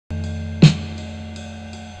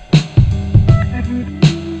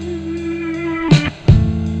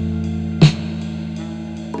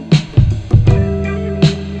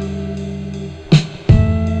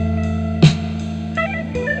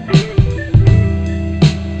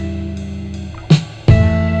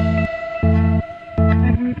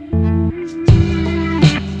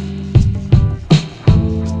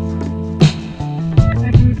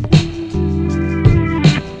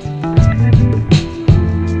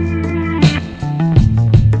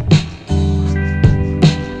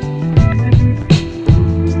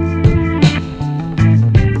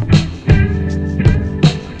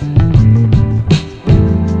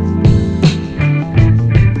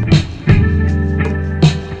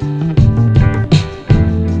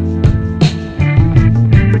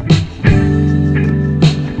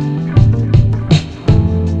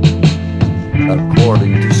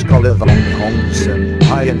According to scholar Van Hongsen,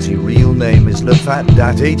 Hyen's real name is Le Fat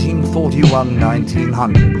Dat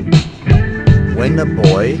 1841-1900. When a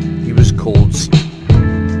boy, he was called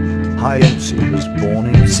Hyen was born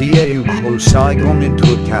in Ho Saigon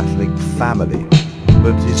into a Catholic family,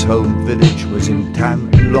 but his home village was in Tan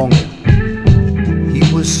Long. He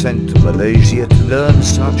was sent to Malaysia to learn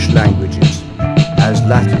such languages as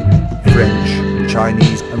Latin, French,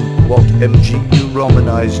 Chinese and what MGU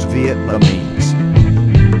Romanized Vietnamese.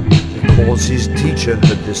 Because his teacher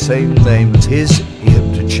had the same name as his, he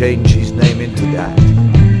had to change his name into that.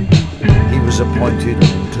 He was appointed an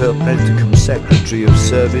interpreter cum secretary of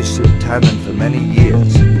service at Tanan for many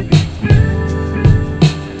years.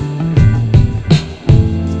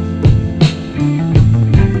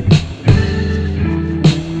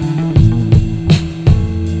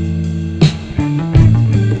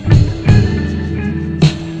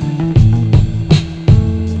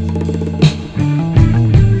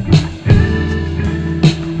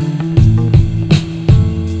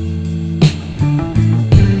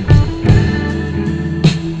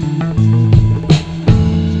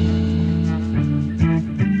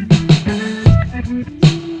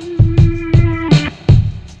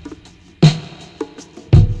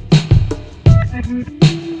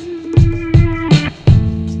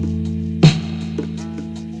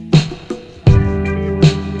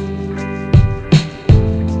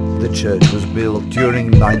 The church was built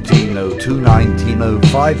during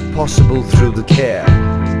 1902-1905, possible through the care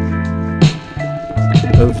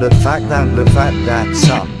of Le Fat Dat's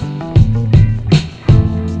son.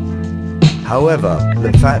 However,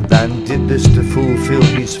 Le Fat Dat did this to fulfill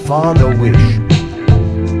his father's wish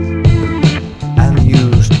and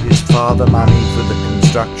used his father's money for the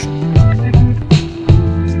construction.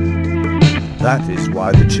 That is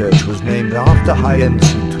why the church was named after Hyen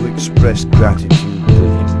to express gratitude to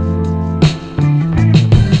him.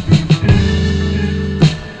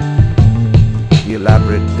 The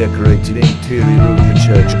elaborate decorated interior of the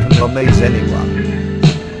church can amaze anyone.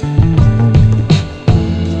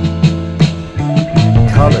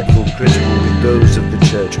 Colorful crystal windows of the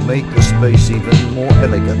church make the space even more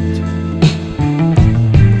elegant.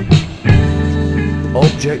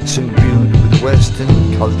 Objects imbued with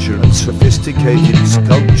Western culture and sophisticated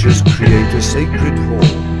sculptures create a sacred hall.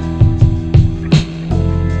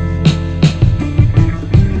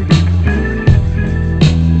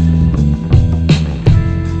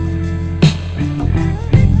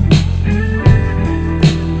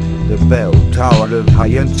 The bell tower of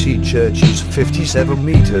Hyen Church is 57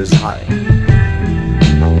 meters high.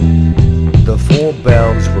 The four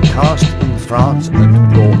bells were cast in France and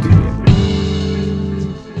brought here.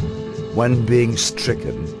 When being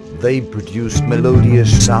stricken, they produce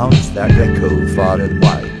melodious sounds that echo far and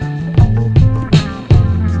wide.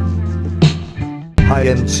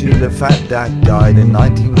 Hyen Le Fat Dat died in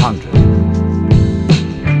 1900.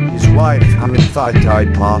 His wife Hyen Thai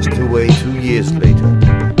passed away 2 years later.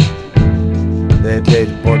 Their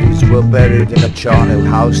dead bodies were buried in a charnel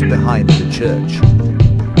house behind the church.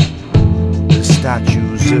 The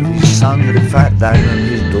statues of his son Le Fat Dat and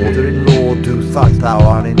his daughter-in-law Du Thai Thao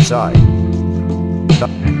are inside.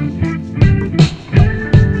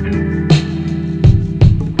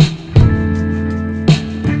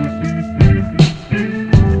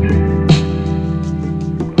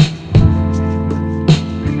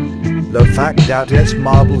 Le Fat Dat's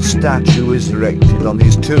marble statue is erected on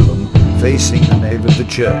his tomb, facing the nave of the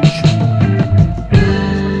church.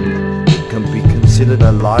 It can be considered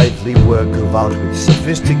a lively work of art with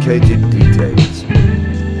sophisticated details.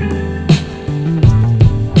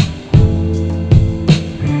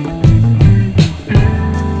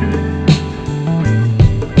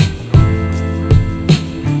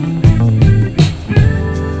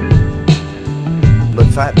 Le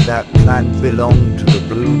Fat Dat clan belonged to the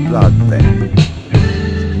Blue Blood then.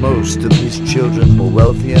 Most most of his children were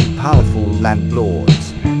wealthy and powerful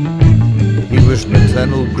landlords. He was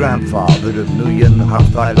maternal grandfather of Nguyen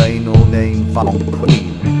Hathai Lane or Name Phang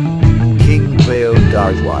Queen, King Bao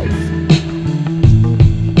Dai wife.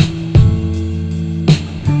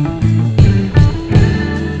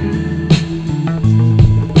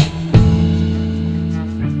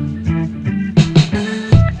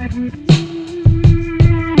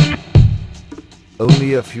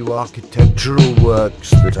 Only a few architectural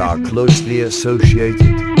works that are closely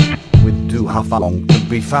associated with Du Hafong can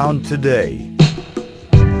be found today.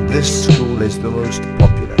 This school is the most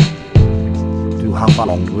popular. Du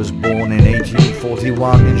Hafong was born in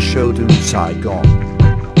 1841 in Shodu, Saigon.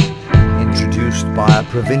 Introduced by a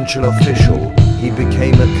provincial official, he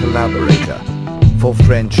became a collaborator for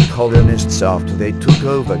French colonists after they took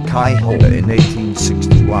over Kaiho in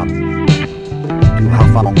 1861. Du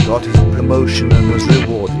Hafong got his promotion and was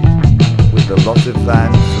rewarded with a lot of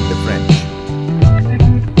land from the French.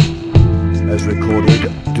 As recorded,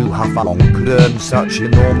 Du Hafong could earn such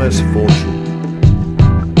enormous fortune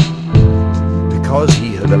because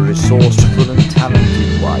he had a resourceful and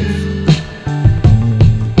talented wife.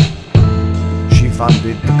 She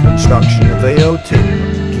funded the construction of Aotin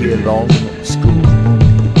Geelong School,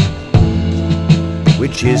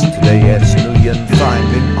 which is today's Nguyen Thai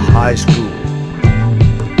Minh High School.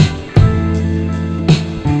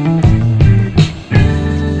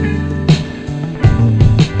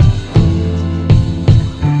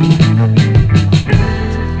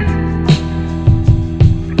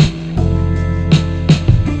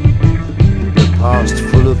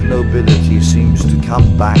 Full of nobility seems to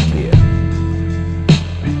come back here.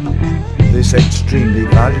 This extremely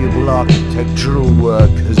valuable architectural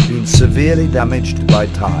work has been severely damaged by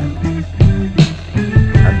time,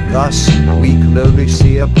 and thus we can only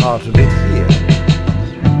see a part of it here.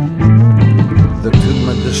 The tomb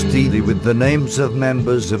and the stele with the names of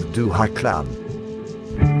members of Du Ha clan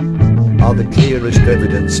are the clearest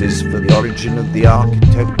evidences for the origin of the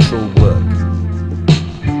architectural work.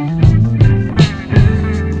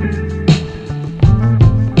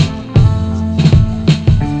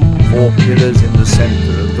 Four pillars in the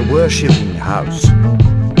center of the worshipping house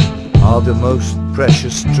are the most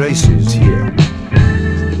precious traces here.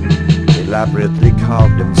 Elaborately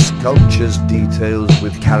carved and sculptures details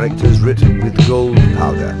with characters written with gold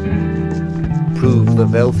powder prove the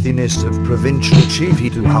wealthiness of provincial chief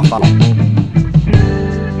Du Hafong.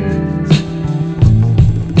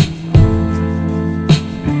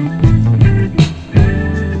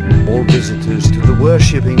 All visitors to the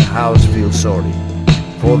worshipping house feel sorry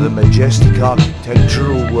for the majestic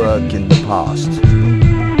architectural work in the past,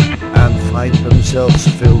 and find themselves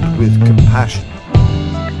filled with compassion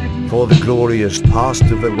for the glorious past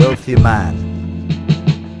of a wealthy man.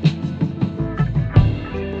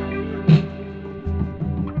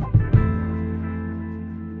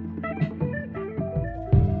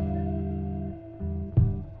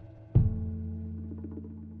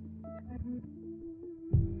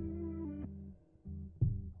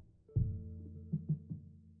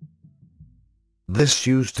 This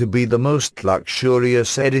used to be the most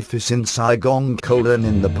luxurious edifice in Saigon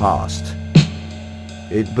in the past.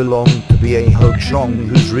 It belonged to B.A. Ho Chong,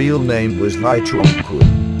 whose real name was Lai Truong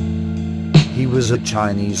Kun. He was a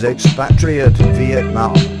Chinese expatriate in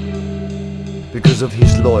Vietnam. Because of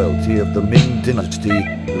his loyalty of the Ming dynasty,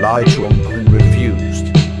 Lai Truong Kun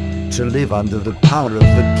refused to live under the power of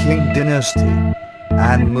the Qing dynasty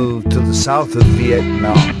and moved to the south of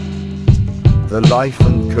Vietnam. The life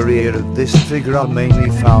and career of this figure are mainly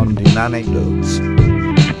found in anecdotes.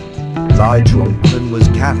 Lai Truong Kun was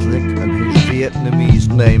Catholic and his Vietnamese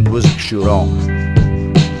name was Xurong.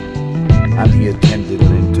 And he attended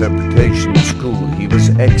an interpretation school. He was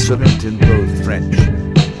excellent in both French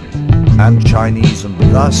and Chinese and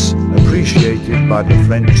thus appreciated by the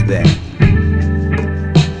French then.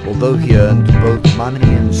 Although he earned both money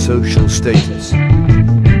and social status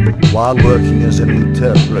while working as an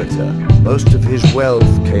interpreter, most of his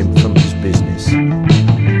wealth came from his business.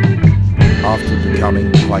 After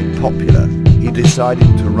becoming quite popular, he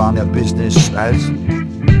decided to run a business as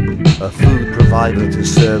a food provider to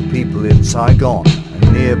serve people in Saigon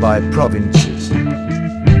and nearby provinces.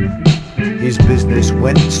 His business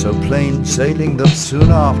went so plain sailing that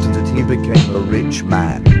soon after that he became a rich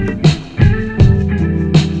man.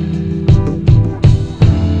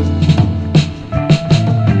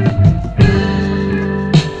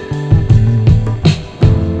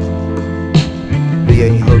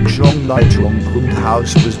 Lai Truong Kun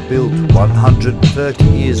House was built 130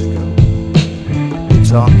 years ago.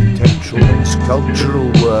 Its architectural and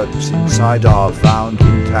sculptural works inside are found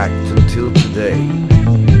intact until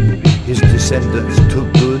today. descendants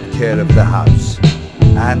took good care of the house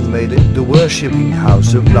and made it the worshipping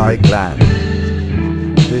house of Lai clan.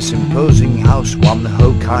 This imposing house won the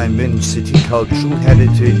Ho Chi Minh City Cultural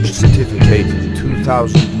Heritage Certificate in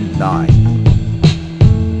 2009.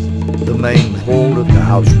 The main hall of the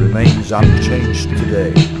house remains unchanged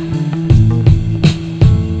today.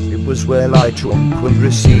 It was where Lai Chuan Kun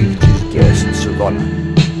received his guests of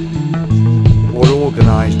honor or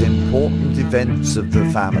organized important events of the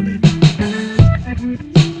family.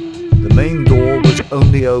 The main door was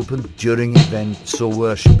only opened during events or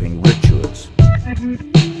worshipping rituals.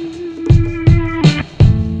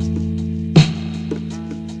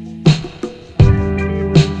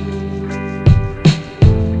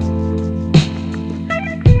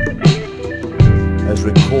 As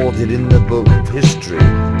recorded in the book of history,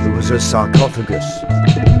 there was a sarcophagus,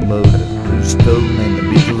 made of blue stone in the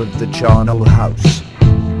middle of the charnel house,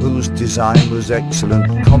 whose design was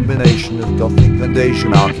excellent combination of Gothic and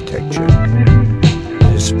Asian architecture.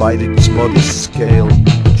 Despite its modest scale,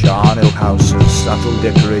 the charnel house has subtle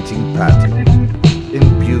decorating patterns,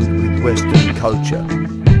 imbued with Western culture.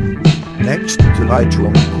 Next to Lai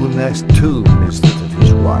Chuan Kun's tomb is that of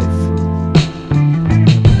his wife.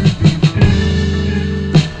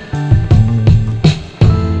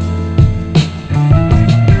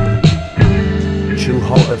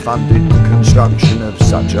 Ho funded the construction of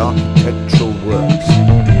such architectural works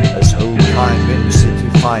as Ho Chi Minh City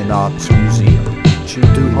Fine Arts Museum, Chu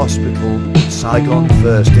Hospital, Saigon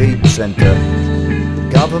First Aid Center,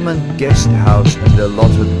 government guest house and a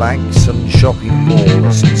lot of banks and shopping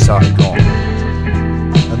malls in Saigon.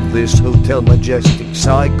 And this Hotel Majestic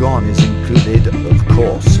Saigon is included, of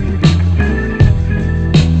course.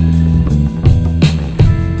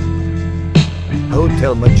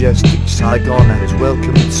 Hotel Majestic Saigon has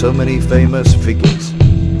welcomed so many famous figures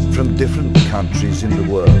from different countries in the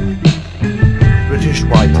world. British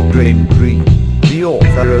White Grain Green, the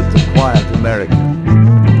author of The Quiet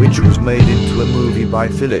American, which was made into a movie by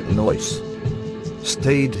Philip Noyce,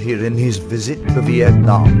 stayed here in his visit to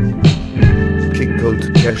Vietnam. Kinko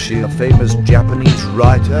Takeshi, a famous Japanese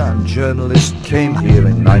writer and journalist, came here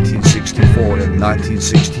in 1964 and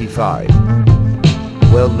 1965.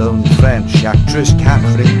 Well-known French actress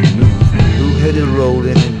Catherine Deneuve, who had a role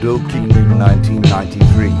in Indochine in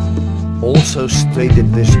 1993, also stayed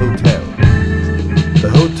in this hotel. The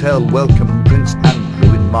hotel welcomed Prince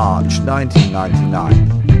Andrew in March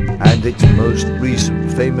 1999, and its most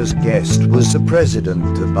recent famous guest was the President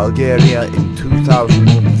of Bulgaria in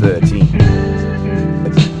 2013.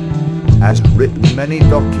 As written in many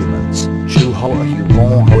documents, Chu Ho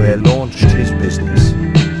launched his business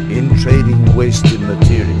in trading wasted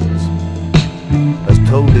materials, as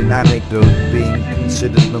told in anecdote being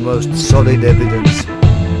considered the most solid evidence.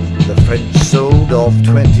 The French sold off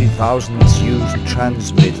 20,000 used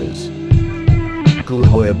transmitters. Chu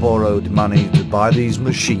Ho borrowed money to buy these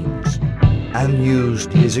machines, and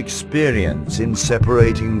used his experience in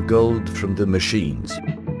separating gold from the machines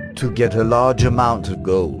to get a large amount of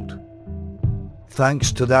gold.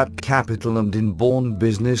 Thanks to that capital and inborn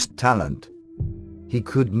business talent, he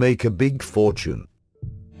could make a big fortune.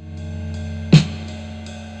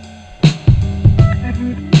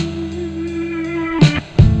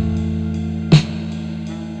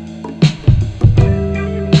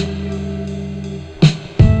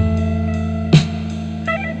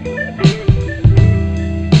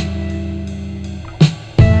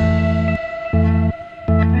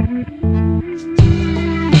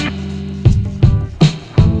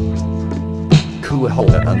 Ho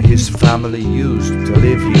and his family used to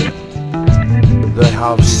live here. The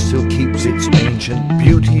house still keeps its ancient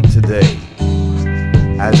beauty today.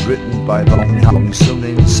 As written by Bong Hong Sun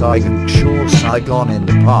in Saigon, Saigon in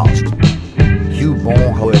the past,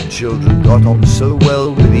 Bong Ho children got on so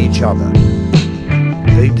well with each other.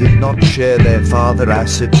 They did not share their father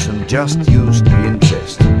assets and just used the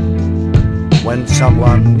interest. When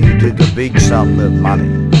someone needed a big sum of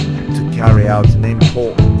money to carry out an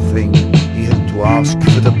important thing, he had to ask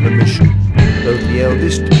for the permission of the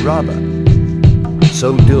eldest brother.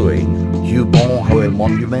 So doing, Bong Ho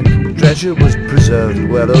monumental treasure was preserved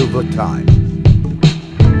well over time.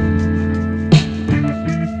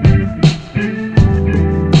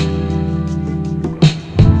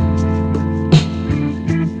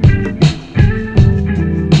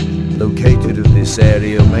 Located in this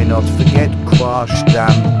area may not forget Quash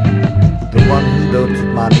Dam, the one who donated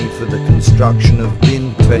money for the construction of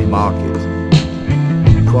Bin Tay Market.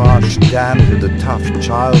 Quash Dan had a tough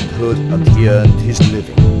childhood and he earned his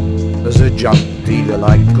living as a junk dealer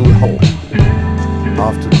like Chu Ho.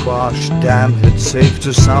 After Quash Dan had saved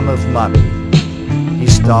a sum of money, He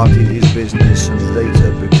started his business and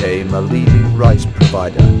later became a leading rice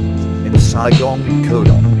provider in Saigon,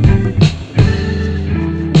 Saigon.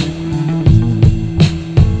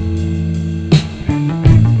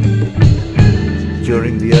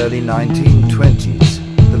 During the early 1920s,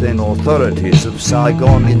 the then authorities of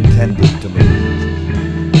Saigon intended to move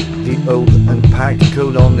the old and packed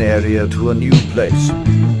Saigon area to a new place.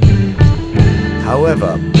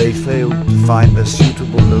 However, they failed to find a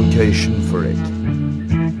suitable location for it.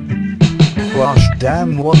 Quash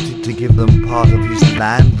Dam wanted to give them part of his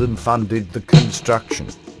land and funded the construction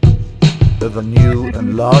of a new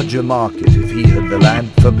and larger market if he had the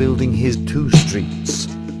land for building his 2 streets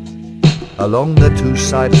along the 2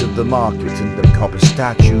 sides of the market and the copper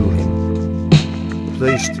statue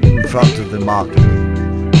placed in front of the market.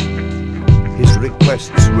 His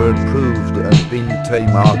requests were approved and Bintay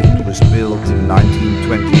Market was built in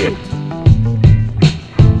 1928.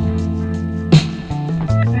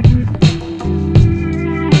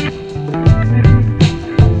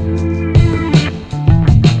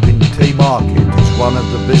 Bintay Market is one of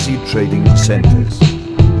the busy trading centers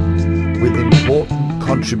with important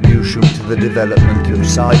contribution to the development of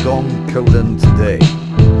Saigon, Saigon today.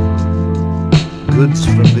 Goods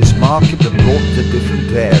from this market are brought to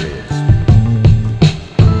different areas.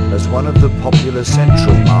 As one of the popular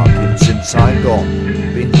central markets in Saigon,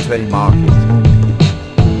 Bintay Market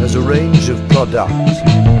has a range of products.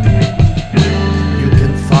 You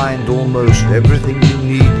can find almost everything you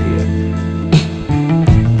need here.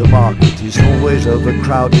 The market is always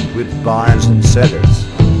overcrowded with buyers and sellers.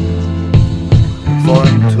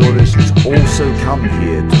 Foreign tourists also come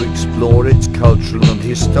here to explore its cultural and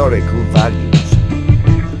historical values.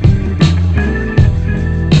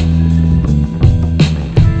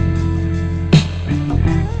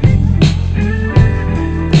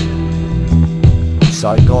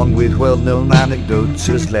 Saigon with well-known anecdotes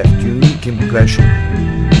has left unique impression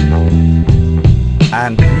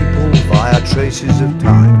and people via traces of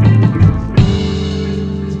time.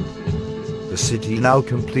 The city now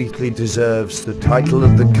completely deserves the title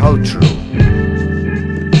of the cultural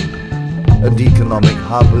and economic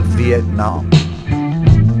hub of Vietnam.